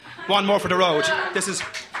One more for the road. This is,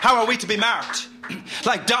 how are we to be marked?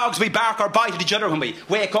 Like dogs we bark or bite at each other when we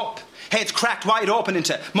wake up. Heads cracked wide open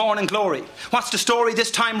into morning glory. What's the story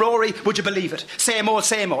this time, Rory? Would you believe it? Same old,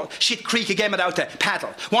 same old. Shit creek again without the paddle.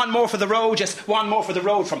 One more for the road, just one more for the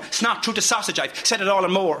road. From snot through to sausage, I've said it all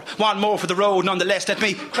and more. One more for the road, nonetheless. Let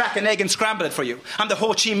me crack an egg and scramble it for you. I'm the Ho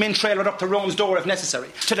Chi Minh trailer up to Rome's door if necessary.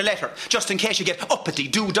 To the letter, just in case you get uppity.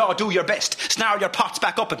 Do your best. Snarl your pots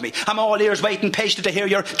back up at me. I'm all ears waiting, patient to hear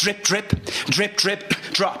your drip, drip, drip, drip,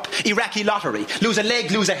 drop. Iraqi lottery. Lose a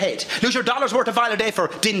leg, lose a head. Lose your dollar's worth of vile a day for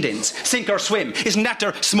din-dins. Sink or swim. Isn't that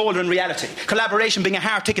their smouldering reality? Collaboration being a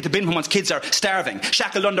hard ticket to bin when one's kids are starving.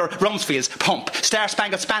 Shackled under Rumsfeld's pump.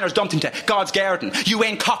 Star-spangled spanners dumped into God's garden.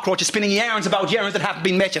 UN cockroaches spinning yarns about yarns that haven't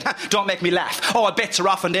been met yet. Don't make me laugh. All bets are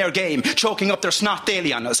off on their game. Choking up their snot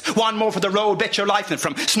daily on us. One more for the road, bet your life in it.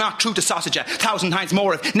 From snot through to sausage, 1,000 times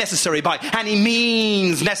more if necessary by any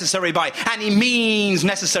means necessary by any means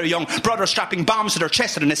necessary. Young brother strapping bombs to their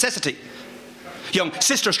chest at a necessity. Young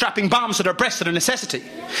sister strapping bombs to their breasts at a necessity.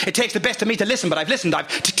 It takes the best of me to listen, but I've listened. I've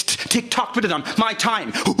tick-tocked with it on my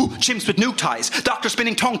time. Chimps with nuke ties. Doctors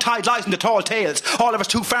spinning tongue-tied lies into tall tales. All of us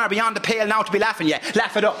too far beyond the pale now to be laughing, yeah.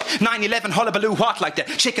 Laugh it up. 9/11 hullabaloo what like the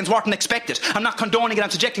chickens weren't expected. I'm not condoning it, I'm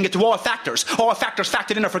subjecting it to all factors. All factors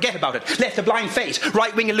factored in or forget about it. Left to blind fate.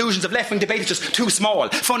 Right-wing illusions of left-wing debate is just too small.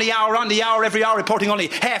 Funny hour on the hour, every hour reporting only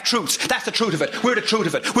half-truths. That's the truth of it. We're the truth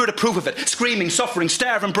of it. We're the proof of it. Screaming, suffering,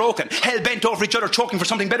 starving, broken. Hell-bent over each other, choking for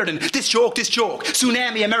something better than this joke.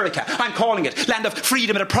 Tsunami America, I'm calling it. Land of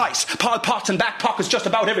freedom at a price. Pol Pots and back pockets just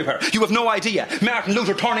about everywhere. You have no idea. Martin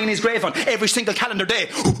Luther turning in his grave on every single calendar day.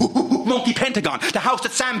 Monkey Pentagon, the house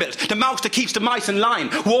that Sam built, the mouse that keeps the mice in line.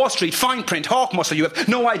 Wall Street, fine print, hawk muscle, you have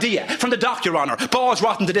no idea. From the dock, Your Honour, balls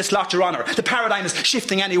rotten to this lot, Your Honour. The paradigm is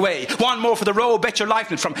shifting anyway. One more for the road, bet your life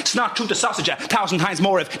in it. From snot through to sausage, 1,000 times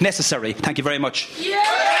more if necessary. Thank you very much.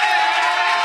 Yeah!